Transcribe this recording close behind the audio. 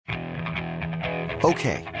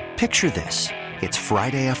Okay, picture this. It's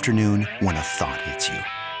Friday afternoon when a thought hits you.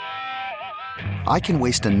 I can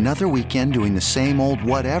waste another weekend doing the same old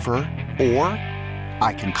whatever, or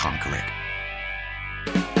I can conquer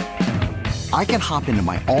it. I can hop into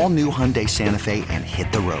my all-new Hyundai Santa Fe and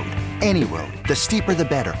hit the road. Any road. The steeper, the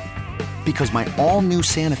better. Because my all-new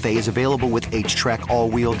Santa Fe is available with H-Track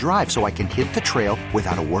all-wheel drive, so I can hit the trail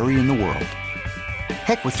without a worry in the world.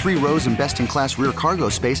 Heck, with 3 rows and best-in-class rear cargo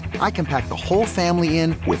space, I can pack the whole family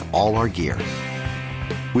in with all our gear.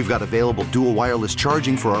 We've got available dual wireless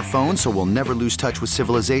charging for our phones, so we'll never lose touch with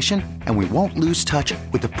civilization, and we won't lose touch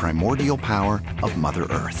with the primordial power of Mother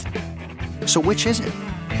Earth. So which is it?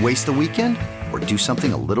 Waste the weekend or do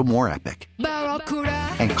something a little more epic?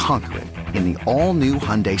 And conquer it in the all-new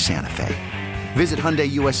Hyundai Santa Fe. Visit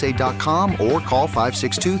HyundaiUSA.com or call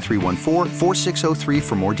 562-314-4603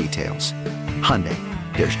 for more details. Hyundai,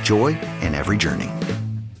 there's joy in every journey.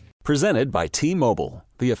 Presented by T-Mobile,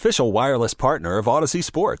 the official wireless partner of Odyssey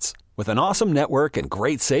Sports. With an awesome network and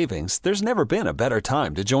great savings, there's never been a better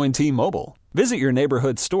time to join T-Mobile. Visit your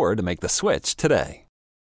neighborhood store to make the switch today.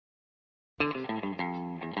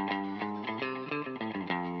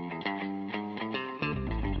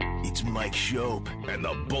 It's Mike Shope and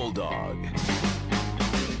the Bulldog.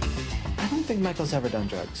 I don't think Michael's ever done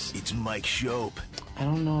drugs. It's Mike Shope. I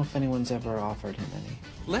don't know if anyone's ever offered him any.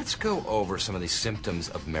 Let's go over some of the symptoms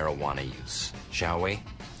of marijuana use, shall we?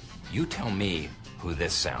 You tell me who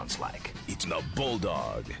this sounds like. It's the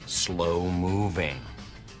Bulldog. Slow moving,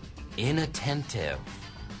 inattentive,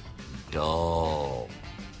 dull,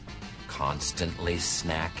 constantly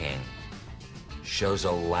snacking, shows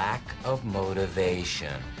a lack of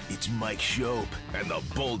motivation. It's Mike Shope and the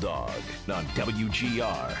Bulldog on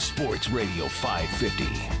WGR Sports Radio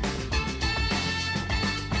 550.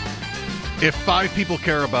 If 5 people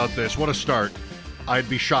care about this, what a start. I'd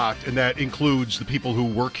be shocked, and that includes the people who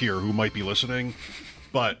work here who might be listening.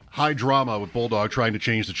 But high drama with Bulldog trying to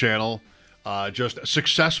change the channel. Just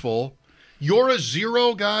successful. You're a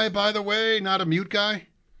 0 guy, by the way, not a mute guy?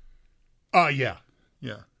 Yeah.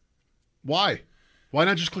 Why? Why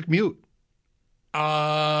not just click mute?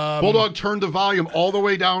 Bulldog turned the volume all the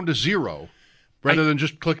way down to 0 rather than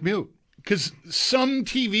just click mute. Because some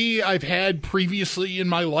TV I've had previously in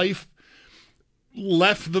my life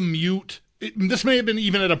left the mute. This may have been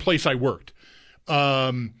even at a place I worked.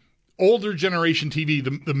 Older generation TV,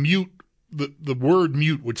 the mute, the word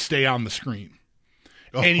mute would stay on the screen.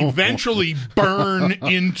 And eventually burn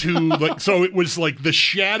into, so it was like the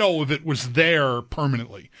shadow of it was there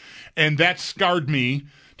permanently. And that scarred me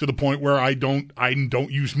to the point where I don't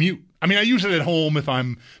use mute. I mean, I use it at home if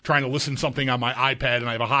I'm trying to listen to something on my iPad and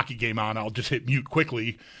I have a hockey game on. I'll just hit mute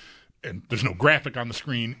quickly, and there's no graphic on the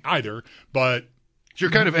screen either. But so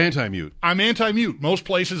you're kind of anti-mute. I'm anti-mute. Most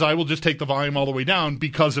places I will just take the volume all the way down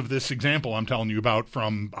because of this example I'm telling you about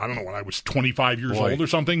from, I don't know, when I was 25 years old or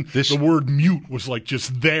something. The word mute was like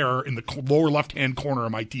just there in the lower left-hand corner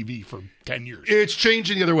of my TV for 10 years. It's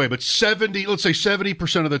changing the other way, but let's say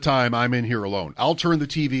 70% of the time I'm in here alone. I'll turn the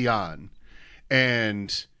TV on,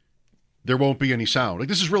 and there won't be any sound. Like,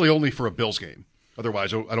 this is really only for a Bills game.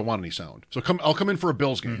 Otherwise, I don't want any sound. So I'll come in for a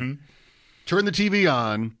Bills game. Turn the TV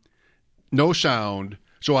on. No sound,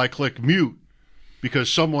 so I click mute because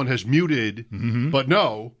someone has muted, but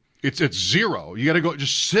no, it's 0. You got to go,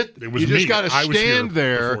 just sit. You just got to stand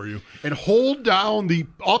there and hold down the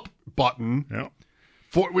up button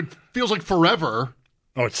for it feels like forever.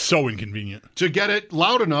 Oh, it's so inconvenient to get it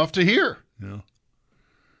loud enough to hear. Yeah.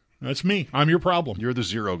 That's me. I'm your problem. You're the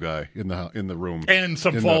 0 guy in the room. And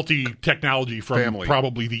some faulty technology from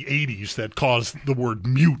probably the 80s that caused the word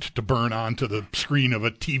mute to burn onto the screen of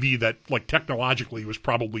a TV that, like, technologically was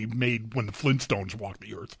probably made when the Flintstones walked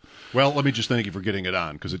the earth. Well, let me just thank you for getting it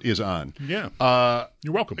on, because it is on. Yeah.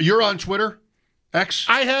 You're welcome. You're on Twitter? X?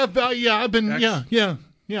 I have, I've been, X?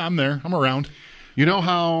 Yeah, I'm there. I'm around. You know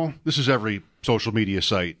how this is every social media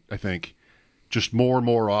site, I think. Just more and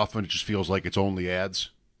more often, it just feels like it's only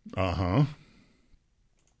ads. Uh-huh.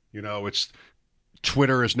 You know, it's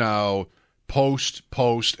Twitter is now post,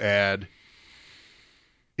 ad.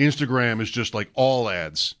 Instagram is just like all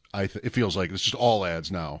ads. It feels like it's just all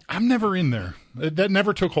ads now. I'm never in there. That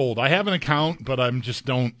never took hold. I have an account, but I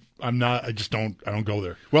don't go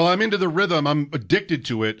there. Well, I'm into the rhythm. I'm addicted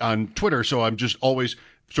to it on Twitter, so I'm just always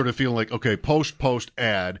sort of feeling like, okay, post,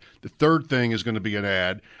 ad. The third thing is going to be an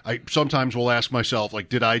ad. I sometimes will ask myself, like,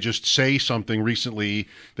 did I just say something recently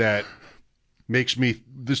that makes me,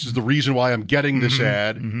 this is the reason why I'm getting this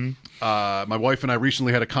ad? My wife and I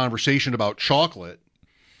recently had a conversation about chocolate.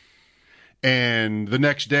 And the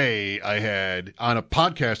next day I had, on a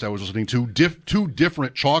podcast I was listening to, two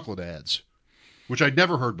different chocolate ads. which I'd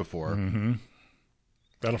never heard before. Mm-hmm.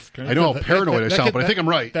 I know how paranoid I sound, but I think I'm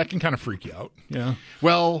right. That can kind of freak you out. Yeah.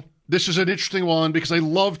 Well, this is an interesting one because I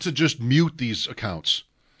love to just mute these accounts.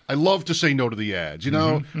 I love to say no to the ads. You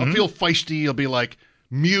know, I'll feel feisty. I'll be like,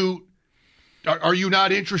 mute. Are you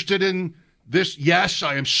not interested in this? Yes,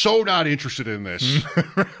 I am so not interested in this.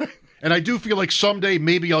 And I do feel like someday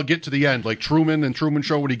maybe I'll get to the end, like Truman and Truman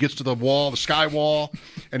Show when he gets to the wall, the sky wall,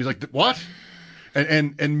 and he's like, what?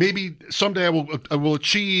 And maybe someday I will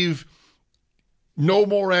achieve no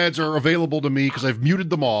more ads are available to me because I've muted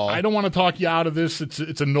them all. I don't want to talk you out of this.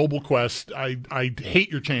 It's a noble quest. I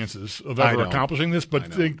hate your chances of ever accomplishing this,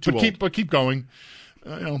 but keep going.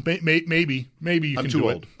 Maybe you can do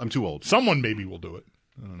it. I'm too old. Someone maybe will do it.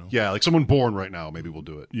 I don't know. Yeah, like someone born right now maybe will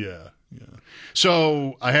do it. Yeah.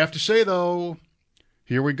 So I have to say though,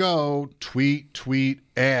 here we go. Tweet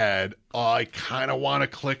ad. Oh, I kind of want to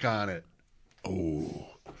click on it. Oh.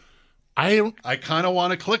 I kind of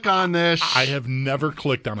want to click on this. I have never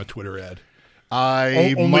clicked on a Twitter ad.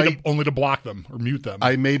 Only to block them or mute them.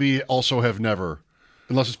 I maybe also have never,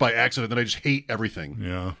 unless it's by accident. Then I just hate everything.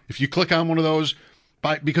 Yeah. If you click on one of those,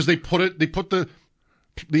 because they put the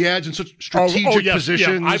ads in such strategic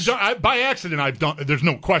positions. Yeah. By accident. I've done. There's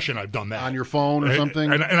no question. I've done that on your phone or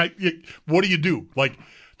something. What do you do? Like,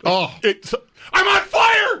 I'm on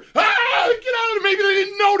fire! Get out of it. Maybe they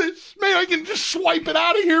didn't notice. Maybe I can just swipe it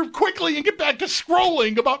out of here quickly and get back to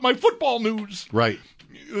scrolling about my football news. Right.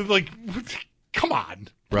 Like, come on.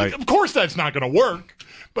 Right. Of course that's not going to work,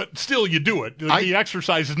 but still you do it. The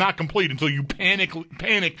exercise is not complete until you panic,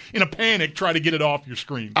 try to get it off your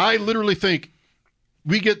screen. I literally think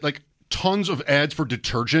we get like tons of ads for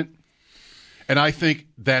detergent, and I think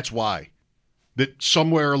that's why. That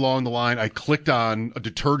somewhere along the line I clicked on a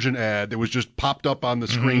detergent ad that was just popped up on the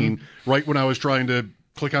screen right when I was trying to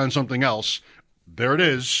click on something else. There it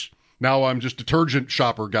is. Now I'm just detergent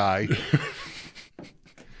shopper guy.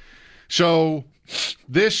 So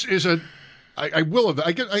this is I got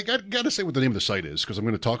to say what the name of the site is because I'm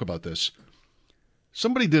going to talk about this.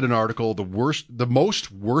 Somebody did an article, the most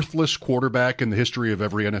worthless quarterback in the history of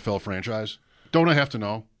every NFL franchise. Don't I have to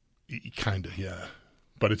know? Kind of, yeah.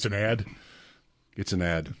 But it's an ad. It's an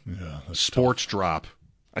ad. Yeah, Sports drop.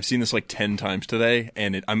 I've seen this like 10 times today,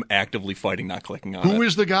 and I'm actively fighting not clicking on it. Who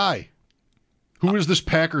is the guy? Who is this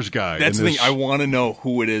Packers guy? That's the thing. I want to know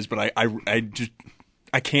who it is, but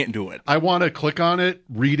I can't do it. I want to click on it,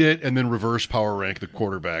 read it, and then reverse power rank the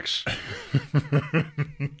quarterbacks.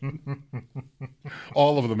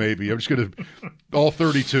 All of them, maybe. I'm just going to... All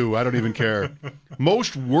 32. I don't even care.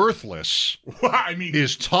 Most worthless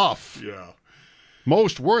is tough. Yeah.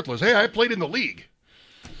 Most worthless. Hey, I played in the league.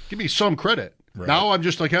 Give me some credit. Right. Now I'm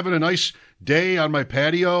just like having a nice day on my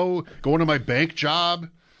patio, going to my bank job,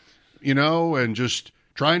 and just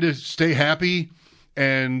trying to stay happy.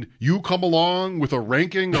 And you come along with a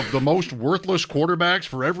ranking of the most worthless quarterbacks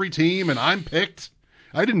for every team, and I'm picked.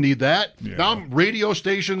 I didn't need that. Yeah. Now radio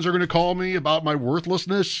stations are going to call me about my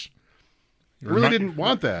worthlessness. I really didn't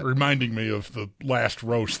want that. Reminding me of the last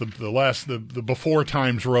roast, the before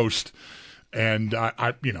times roast. And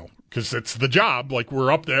I because it's the job. Like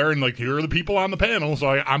we're up there, and like here are the people on the panel. So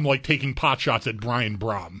I'm like taking pot shots at Brian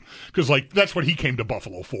Brom because like that's what he came to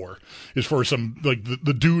Buffalo for, is for some like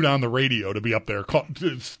the dude on the radio to be up there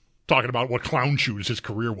talking about what clown shoes his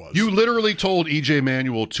career was. You literally told EJ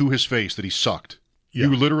Manuel to his face that he sucked. Yeah.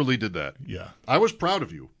 You literally did that. Yeah, I was proud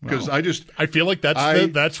of you because I feel like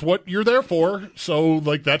that's what you're there for. So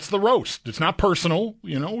like that's the roast. It's not personal.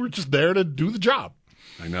 We're just there to do the job.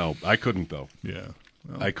 I know. I couldn't, though. Yeah.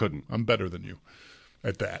 Well, I couldn't. I'm better than you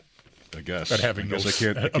at that. I guess. At having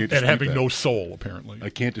no soul, apparently.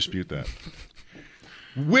 I can't dispute that.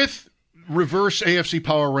 With Reverse AFC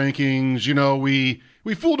Power Rankings,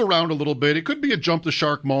 we fooled around a little bit. It could be a jump the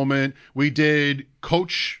shark moment. We did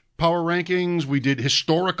coach Power Rankings. We did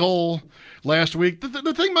historical last week.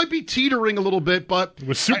 The thing might be teetering a little bit, but... It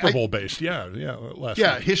was Super Bowl based, yeah. Last week.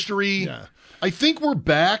 History. Yeah. I think we're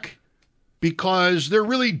back... Because there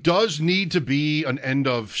really does need to be an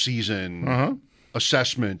end-of-season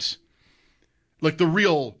assessment. Like the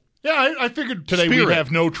real Yeah, I figured today we'd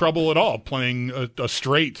have no trouble at all playing a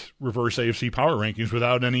straight Reverse AFC Power Rankings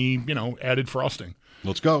without any, added frosting.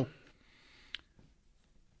 Let's go.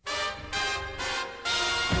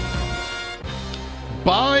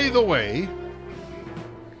 By the way...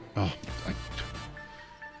 Oh,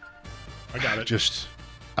 I got it.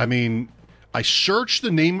 I search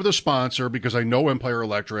the name of the sponsor because I know Empire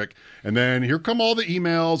Electric, and then here come all the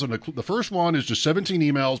emails, and the first one is just 17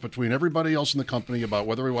 emails between everybody else in the company about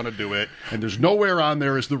whether we want to do it, and there's nowhere on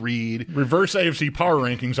there is the read. Reverse AFC Power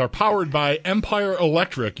Rankings are powered by Empire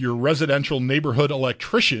Electric, your residential neighborhood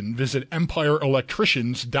electrician. Visit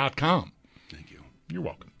empireelectricians.com. Thank you. You're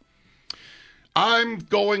welcome. I'm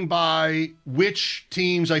going by which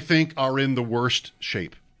teams I think are in the worst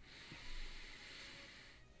shape.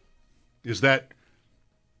 Is that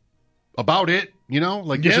about it?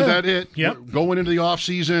 Isn't that it? Yep. Going into the off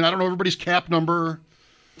season, I don't know everybody's cap number.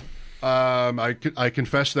 I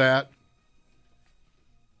confess that.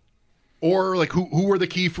 Or who are the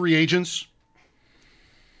key free agents?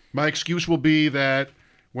 My excuse will be that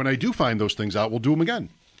when I do find those things out, we'll do them again.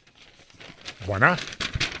 Why not?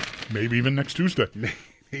 Maybe even next Tuesday.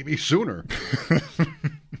 Maybe sooner.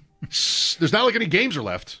 There's not like any games are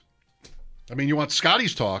left. I mean, you want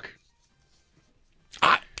Scotty's talk.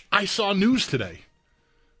 I saw news today.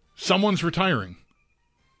 Someone's retiring.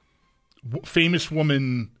 Famous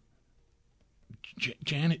woman,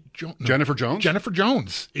 Jennifer Jones? Jennifer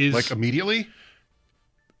Jones is immediately?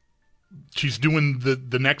 She's doing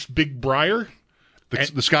the next Big Briar.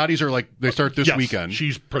 The Scotties are they start this weekend.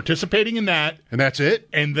 She's participating in that. And that's it?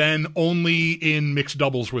 And then only in mixed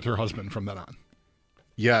doubles with her husband from then on.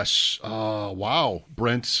 Yes. Wow.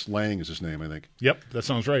 Brent Lang is his name, I think. Yep, that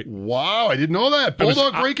sounds right. Wow, I didn't know that.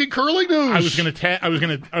 Bulldog breaking curling news.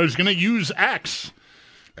 I was gonna use X.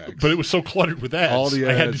 But it was so cluttered with ads. All the ads.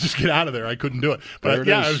 I had to just get out of there. I couldn't do it. But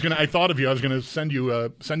I thought of you. I was gonna send you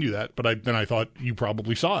that. But then I thought you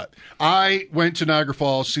probably saw it. I went to Niagara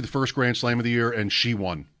Falls to see the first Grand Slam of the year, and she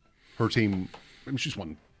won. Her team. She's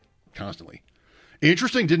won constantly.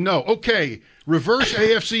 Interesting. Didn't know. Okay. Reverse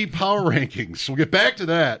AFC Power Rankings. We'll get back to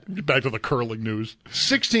that. Get back to the curling news.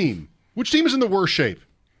 16. Which team is in the worst shape?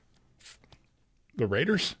 The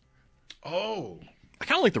Raiders. Oh. I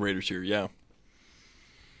kind of like the Raiders here, yeah.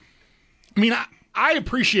 I mean, I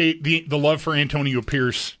appreciate the love for Antonio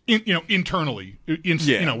Pierce, internally,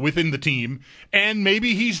 within the team, and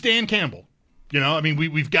maybe he's Dan Campbell. I mean,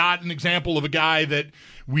 we've got an example of a guy that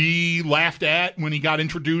we laughed at when he got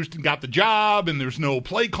introduced and got the job, and there's no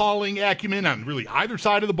play calling acumen on really either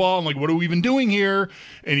side of the ball. I'm what are we even doing here?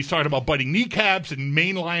 And he's talking about biting kneecaps and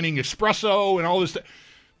mainlining espresso and all this stuff.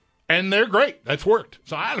 And they're great. That's worked.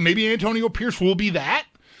 So maybe Antonio Pierce will be that.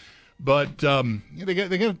 But they got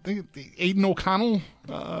Aiden O'Connell,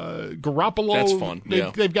 Garoppolo. That's fun.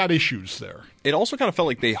 They've got issues there. It also kind of felt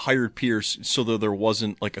like they hired Pierce so that there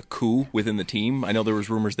wasn't a coup within the team. I know there was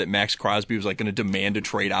rumors that Max Crosby was going to demand a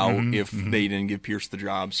trade out if they didn't give Pierce the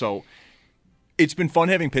job. So it's been fun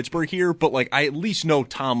having Pittsburgh here, but I at least know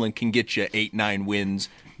Tomlin can get you 8-9 wins.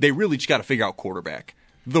 They really just got to figure out quarterback.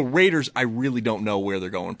 The Raiders, I really don't know where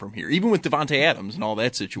they're going from here. Even with Devontae Adams and all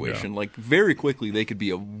that situation, very quickly they could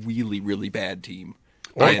be a really, really bad team.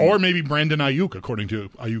 Or maybe Brandon Ayuk, according to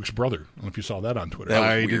Ayuk's brother. I don't know if you saw that on Twitter.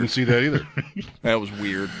 I didn't see that either. That was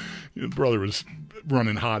weird. His brother was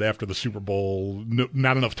running hot after the Super Bowl.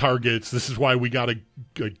 Not enough targets. This is why we got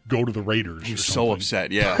to go to the Raiders. He was so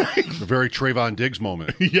upset, yeah. A very Trayvon Diggs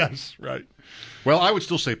moment. Yes, right. Well, I would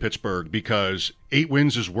still say Pittsburgh because 8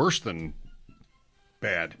 wins is worse than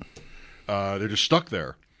bad. They're just stuck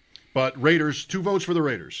there. But Raiders, 2 votes for the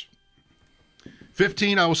Raiders.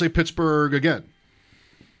 15, I will say Pittsburgh again.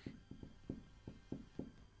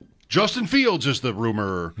 Justin Fields is the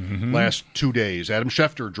rumor last 2 days. Adam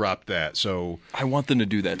Schefter dropped that. So I want them to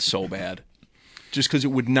do that so bad. Just because it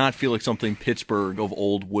would not feel like something Pittsburgh of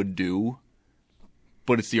old would do.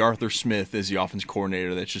 But it's the Arthur Smith as the offense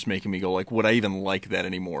coordinator that's just making me go, would I even like that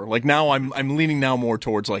anymore? Now I'm leaning now more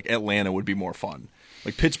towards Atlanta would be more fun.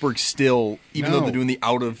 Pittsburgh still, even though they're doing the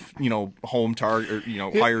out of home target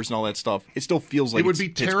or hires and all that stuff, it still feels like it would be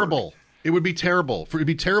terrible. It would be terrible. It'd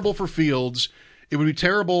be terrible for Fields. It would be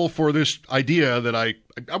terrible for this idea that I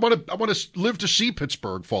want to live to see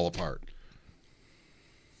Pittsburgh fall apart.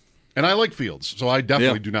 And I like Fields, so I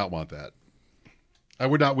definitely do not want that. I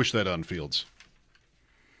would not wish that on Fields.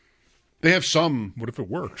 They have some. What if it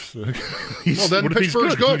works? Well, then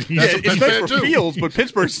Pittsburgh's good. It's bad for Fields, but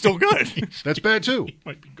Pittsburgh's still good. That's bad too. He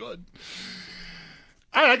might be good.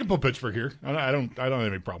 I can put Pittsburgh here. I don't have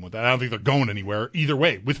any problem with that. I don't think they're going anywhere either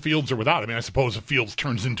way, with Fields or without. I mean, I suppose if Fields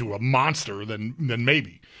turns into a monster, then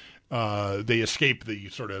maybe they escape the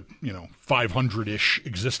sort of 500-ish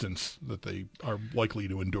existence that they are likely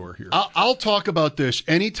to endure here. I'll talk about this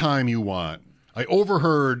anytime you want. I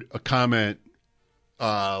overheard a comment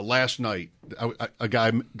last night. A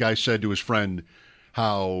guy said to his friend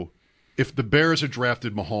how if the Bears had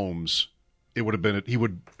drafted Mahomes, he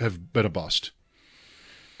would have been a bust.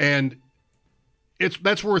 And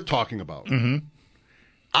that's worth talking about. Mm-hmm.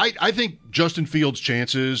 I think Justin Fields'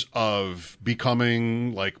 chances of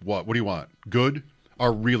becoming what do you want? Good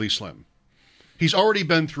are really slim. He's already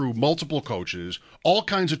been through multiple coaches, all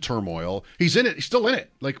kinds of turmoil. He's in it. He's still in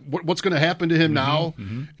it. Like, what's going to happen to him now?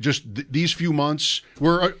 Mm-hmm. Just these few months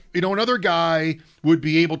where, another guy would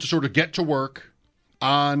be able to sort of get to work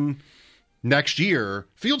on next year.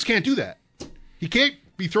 Fields can't do that. He can't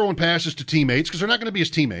be throwing passes to teammates because they're not going to be his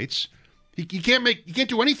teammates. He can't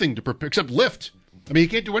do anything to prepare except lift. I mean, he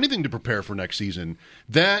can't do anything to prepare for next season.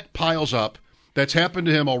 That piles up. That's happened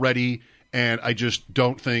to him already, and I just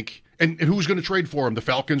don't think. And who's going to trade for him? The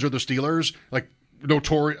Falcons or the Steelers? Like,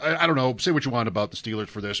 notorious. I don't know. Say what you want about the Steelers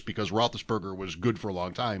for this because Roethlisberger was good for a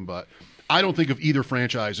long time, but I don't think of either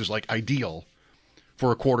franchise as ideal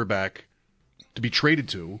for a quarterback to be traded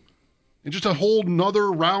to. And just a whole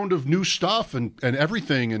nother round of new stuff and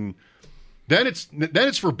everything, and then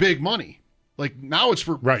it's for big money. Like now it's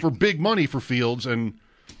for big money for Fields, and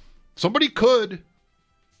somebody could.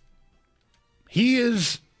 He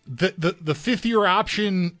is the fifth-year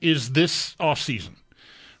option is this offseason,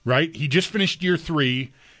 right? He just finished year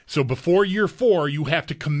 3, so before year 4, you have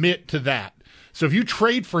to commit to that. So if you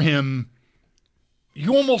trade for him,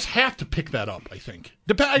 you almost have to pick that up, I think.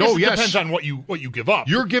 Depends on what you give up.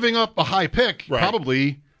 You're giving up a high pick,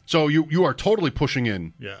 probably. So you are totally pushing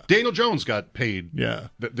in. Yeah. Daniel Jones got paid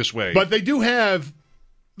this way. But they do have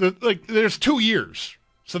there's 2 years.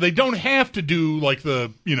 So they don't have to do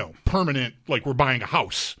permanent, like we're buying a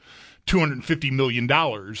house, $250 million.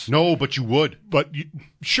 No, but you would. But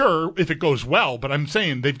sure, if it goes well. But I'm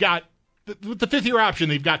saying they've got, with the fifth-year option,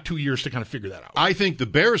 they've got 2 years to kind of figure that out. I think the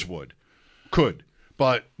Bears could,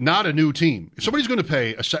 but not a new team. If somebody's going to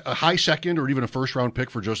pay a high second or even a first-round pick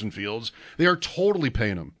for Justin Fields, they are totally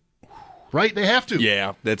paying him. Right? They have to.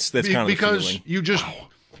 Yeah, that's kind of the because feeling. You just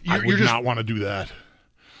I would not want to do that.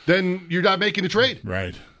 Then you're not making the trade.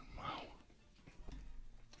 Right. Wow.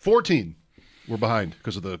 14. We're behind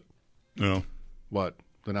because of the what?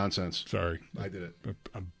 The nonsense. Sorry. I did it.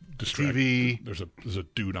 I'm distracted. TV. There's a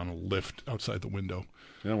dude on a lift outside the window.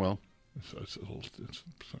 Yeah, well. So it's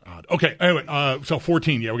odd. Okay, anyway, so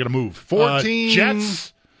 14. Yeah, we're going to move. 14.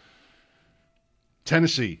 Jets.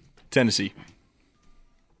 Tennessee.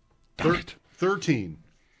 13.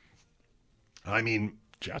 I mean,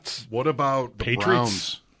 Jets. What about the Patriots?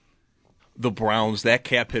 Browns? The Browns, that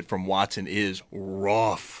cap hit from Watson is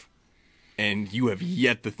rough. And you have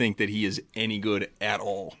yet to think that he is any good at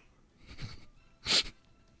all.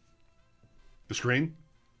 The screen?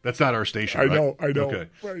 That's not our station, I right? know. Okay.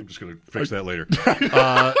 Right. I'm just going to fix that later.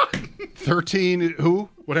 13, who?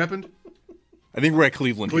 What happened? I think we're at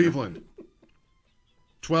Cleveland. Cleveland.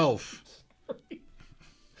 12.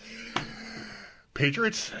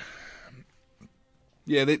 Patriots?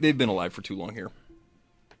 Yeah, they've been alive for too long here.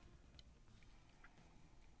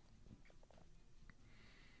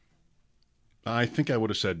 I think I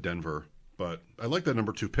would have said Denver, but I like that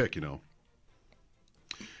number 2 pick,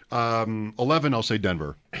 11, I'll say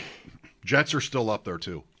Denver. Jets are still up there,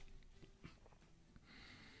 too.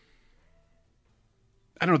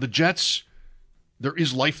 I don't know, the Jets, there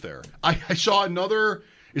is life there. I saw another,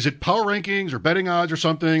 is it Power Rankings or betting odds or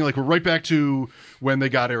something? Like, we're right back to when they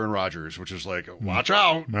got Aaron Rodgers, which is like, watch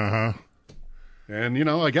out. Uh-huh. And,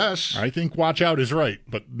 I guess. I think watch out is right,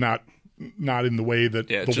 but not in the way that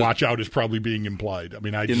the watch out is probably being implied. I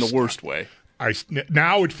mean, the worst way.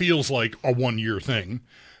 Now it feels like a 1-year thing,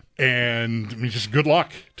 and I mean, just good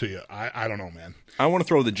luck to you. I don't know, man. I want to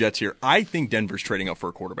throw the Jets here. I think Denver's trading up for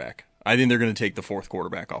a quarterback. I think they're going to take the 4th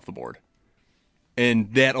quarterback off the board.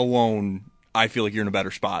 And that alone, I feel like you're in a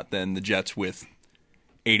better spot than the Jets with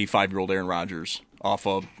 85-year-old Aaron Rodgers off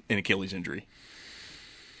of an Achilles injury.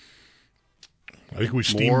 I think we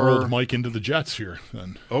steamrolled Mike into the Jets here.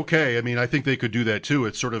 Then. Okay, I mean, I think they could do that too.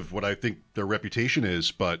 It's sort of what I think their reputation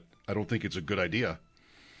is, but I don't think it's a good idea.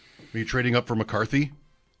 Are you trading up for McCarthy,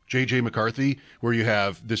 J.J. McCarthy, where you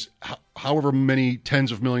have this however many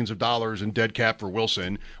tens of millions of dollars in dead cap for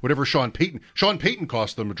Wilson, whatever Sean Payton. Sean Payton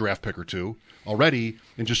cost them a draft pick or 2 already,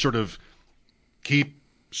 and just sort of keep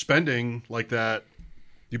spending like that.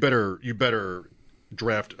 You better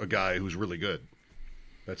draft a guy who's really good.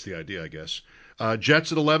 That's the idea, I guess.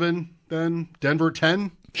 Jets at 11, then Denver at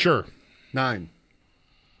 10? Sure. 9.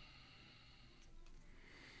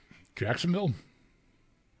 Jacksonville?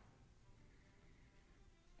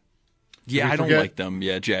 Yeah, I don't like them.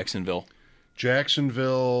 Yeah, Jacksonville.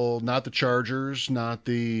 Jacksonville, not the Chargers, not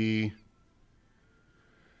the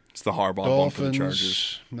It's the Harbaugh Dolphins, bump for the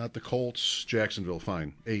Chargers. Not the Colts. Jacksonville,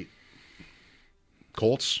 fine. 8.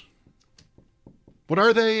 Colts? What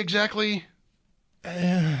are they exactly?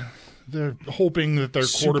 they're hoping that their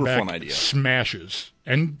Super fun quarterback idea. smashes.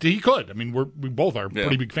 And he could. I mean, we both are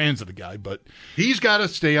pretty big fans of the guy, but he's got to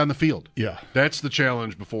stay on the field. Yeah. That's the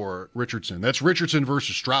challenge before Richardson. That's Richardson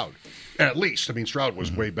versus Stroud, at least. I mean, Stroud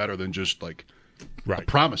was way better than just like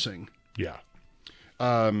promising. Yeah.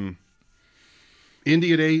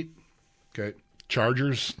 Indy at 8. Okay.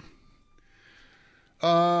 Chargers.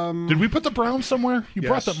 Did we put the Browns somewhere? You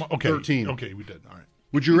brought them. Okay. 13. Okay, we did. All right.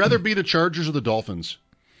 Would you rather be the Chargers or the Dolphins?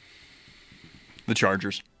 The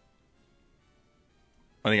Chargers.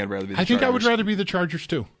 I think I'd rather be the Chargers. I think I would rather be the Chargers,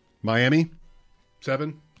 too. Miami,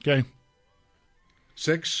 7. Okay.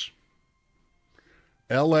 6.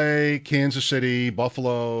 L.A., Kansas City,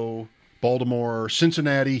 Buffalo, Baltimore,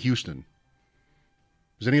 Cincinnati, Houston.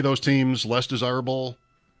 Is any of those teams less desirable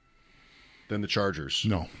than the Chargers?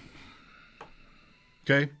 No.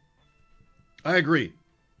 Okay. I agree.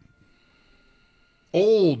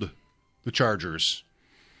 Old, the Chargers.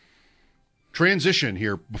 Transition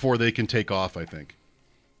here before they can take off, I think.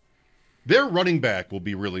 Their running back will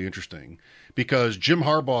be really interesting because Jim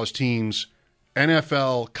Harbaugh's teams,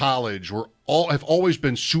 NFL, college, have always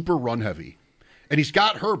been super run heavy. And he's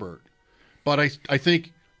got Herbert, but I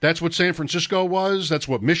think that's what San Francisco was. That's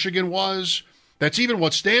what Michigan was. That's even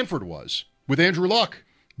what Stanford was with Andrew Luck.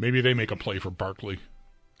 Maybe they make a play for Barkley.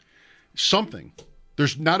 Something.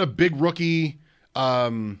 There's not a big rookie. I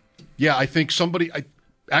think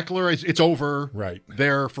Eckler, it's over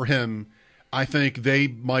there for him. I think they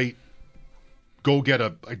might go get a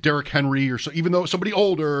Derrick Henry or so. Even though somebody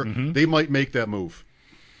older, they might make that move.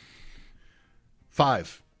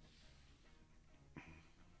 5.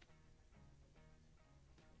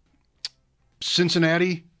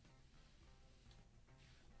 Cincinnati.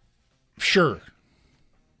 Sure.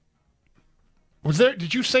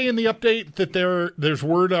 Did you say in the update that there's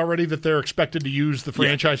word already that they're expected to use the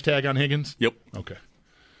franchise tag on Higgins? Yep. Okay.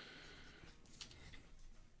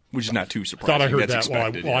 Which is not too surprising. I thought I heard That's that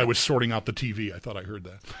expected, while I was sorting out the TV. I thought I heard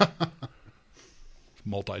that.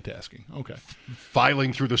 Multitasking. Okay.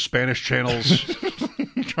 Filing through the Spanish channels.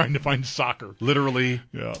 Trying to find soccer. Literally.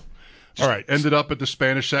 Yeah. All right. Ended up at the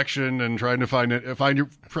Spanish section and trying to find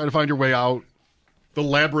your way out. The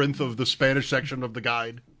labyrinth of the Spanish section of the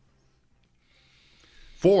guide.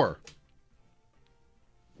 4.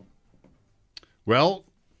 Well,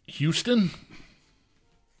 Houston.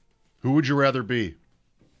 Who would you rather be?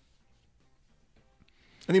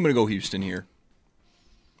 I think I'm going to go Houston here.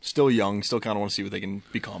 Still young, still kind of want to see what they can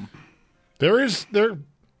become. The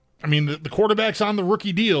quarterback's on the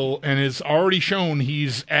rookie deal and has already shown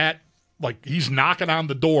he's knocking on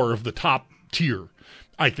the door of the top tier,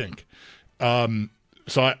 I think.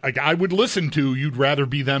 So I would listen to you'd rather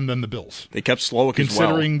be them than the Bills. They kept Slowick as well.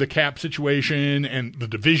 Considering the cap situation and the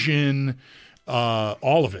division,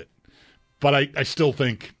 all of it. But I still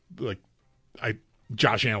think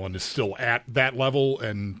Josh Allen is still at that level,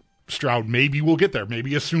 and Stroud maybe will get there,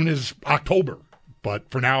 maybe as soon as October. But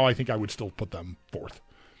for now, I think I would still put them 4th.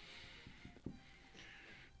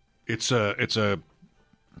 It's a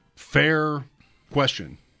fair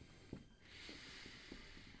question.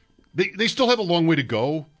 They still have a long way to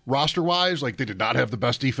go roster-wise. Like, they did not have the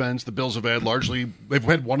best defense. The Bills have had they've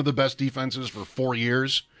had one of the best defenses for 4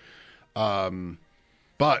 years.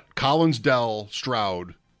 But Collins, Dell,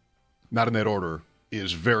 Stroud, not in that order,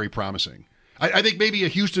 is very promising. I think maybe a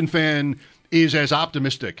Houston fan is as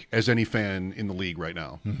optimistic as any fan in the league right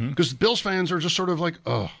now. Because Bills fans are just sort of like,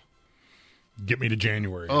 oh. Get me to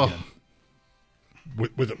January again.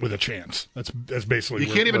 With a chance. That's basically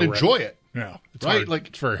you can't even enjoy it. Yeah, it's right. Hard. Like,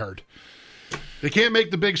 it's very hard. They can't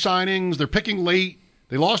make the big signings. They're picking late.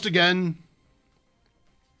 They lost again.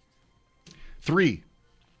 3.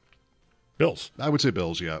 Bills. I would say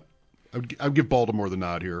Bills. Yeah, I'd give Baltimore the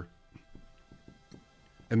nod here,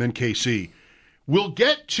 and then KC. We'll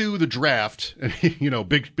get to the draft.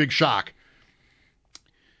 Big shock.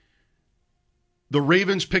 The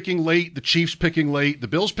Ravens picking late, the Chiefs picking late, the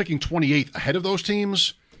Bills picking 28th ahead of those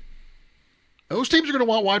teams. Those teams are going to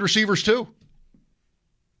want wide receivers too.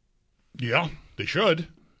 Yeah, they should.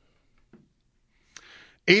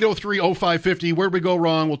 803-0550. Where'd we go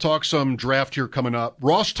wrong? We'll talk some draft here coming up.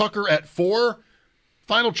 Ross Tucker at 4.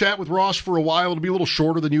 Final chat with Ross for a while. It'll be a little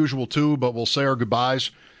shorter than usual too, but we'll say our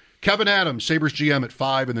goodbyes. Kevin Adams, Sabres GM at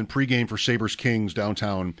 5, and then pregame for Sabres Kings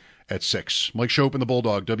downtown at 6. Mike Shope and the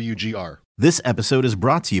Bulldog, WGR. This episode is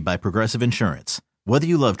brought to you by Progressive Insurance. Whether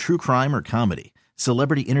you love true crime or comedy,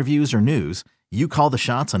 celebrity interviews or news, you call the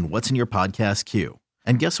shots on what's in your podcast queue.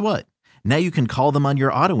 And guess what? Now you can call them on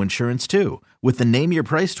your auto insurance too with the Name Your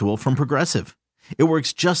Price tool from Progressive. It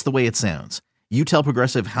works just the way it sounds. You tell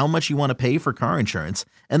Progressive how much you want to pay for car insurance,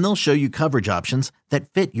 and they'll show you coverage options that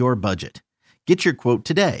fit your budget. Get your quote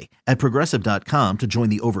today at Progressive.com to join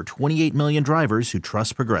the over 28 million drivers who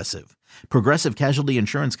trust Progressive. Progressive Casualty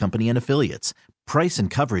Insurance Company and Affiliates. Price and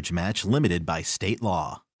coverage match limited by state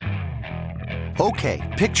law.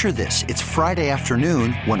 Okay, picture this. It's Friday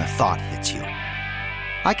afternoon when a thought hits you.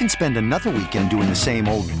 I can spend another weekend doing the same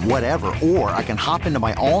old whatever, or I can hop into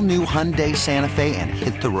my all-new Hyundai Santa Fe and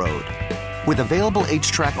hit the road. With available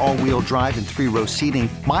H-Track all-wheel drive and 3-row seating,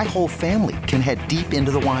 my whole family can head deep into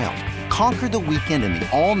the wild. Conquer the weekend in the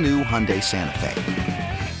all-new Hyundai Santa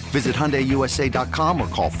Fe. Visit HyundaiUSA.com or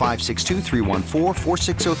call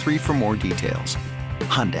 562-314-4603 for more details.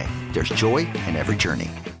 Hyundai, there's joy in every journey.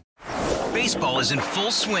 Baseball is in full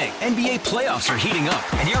swing. NBA playoffs are heating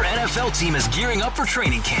up, and your NFL team is gearing up for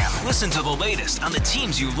training camp. Listen to the latest on the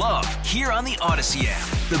teams you love here on the Odyssey app.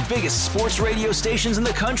 The biggest sports radio stations in the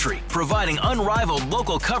country, providing unrivaled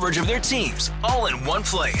local coverage of their teams, all in one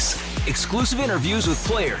place. Exclusive interviews with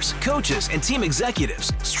players, coaches, and team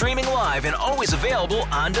executives, streaming live and always available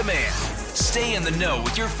on demand. Stay in the know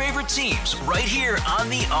with your favorite teams right here on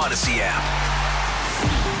the Odyssey app.